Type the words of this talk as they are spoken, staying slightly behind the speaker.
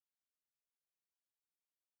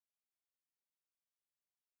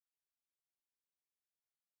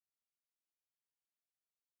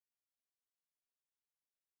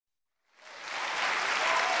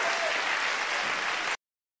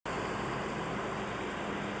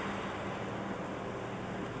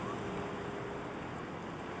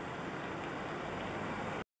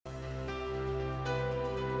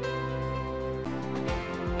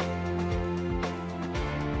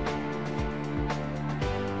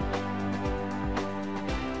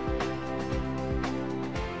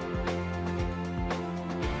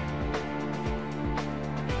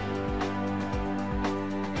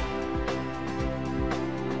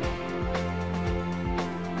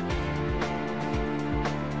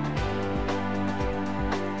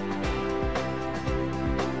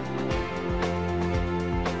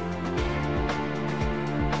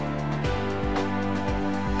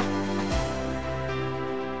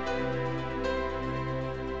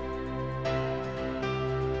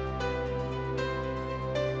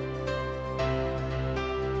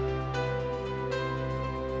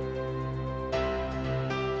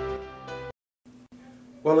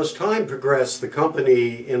Well, as time progressed, the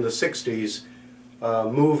company in the 60s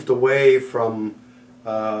moved away from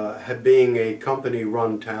being a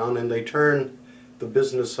company-run town, and they turned the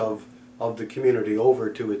business of the community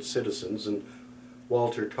over to its citizens, and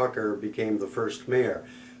Walter Tucker became the first mayor.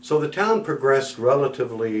 So the town progressed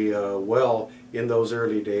relatively well in those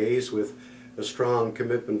early days, with a strong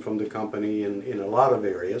commitment from the company in a lot of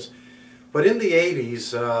areas. But in the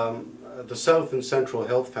 80s, the South and Central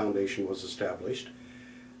Health Foundation was established.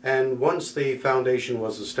 And once the foundation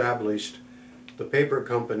was established, the paper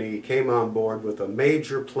company came on board with a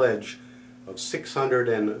major pledge of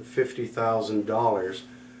 $650,000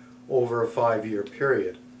 over a 5-year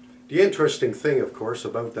period. The interesting thing, of course,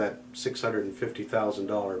 about that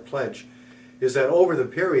 $650,000 pledge is that over the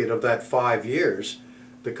period of that 5 years,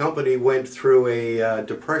 the company went through a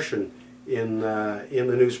depression in the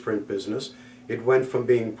newsprint business. It went from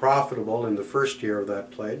being profitable in the first year of that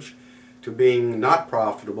pledge to being not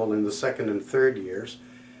profitable in the second and third years,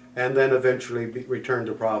 and then eventually returned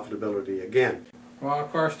to profitability again. Well,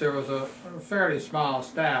 of course, there was a fairly small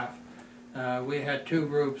staff. We had two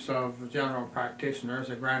groups of general practitioners,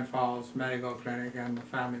 the Grand Falls Medical Clinic and the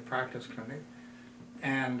Family Practice Clinic.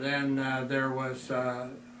 And then there was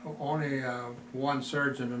only one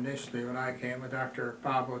surgeon initially when I came, with Dr.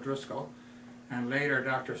 Bob O'Driscoll. And later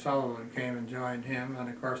Dr. Sullivan came and joined him. And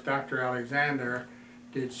of course Dr. Alexander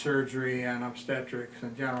did surgery and obstetrics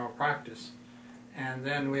and general practice. And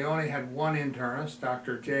then we only had one internist,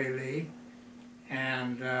 Dr. J. Lee,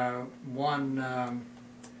 and one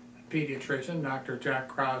pediatrician, Dr. Jack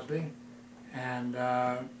Crosby, and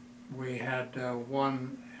we had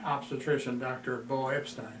one obstetrician, Dr. Bo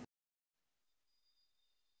Epstein.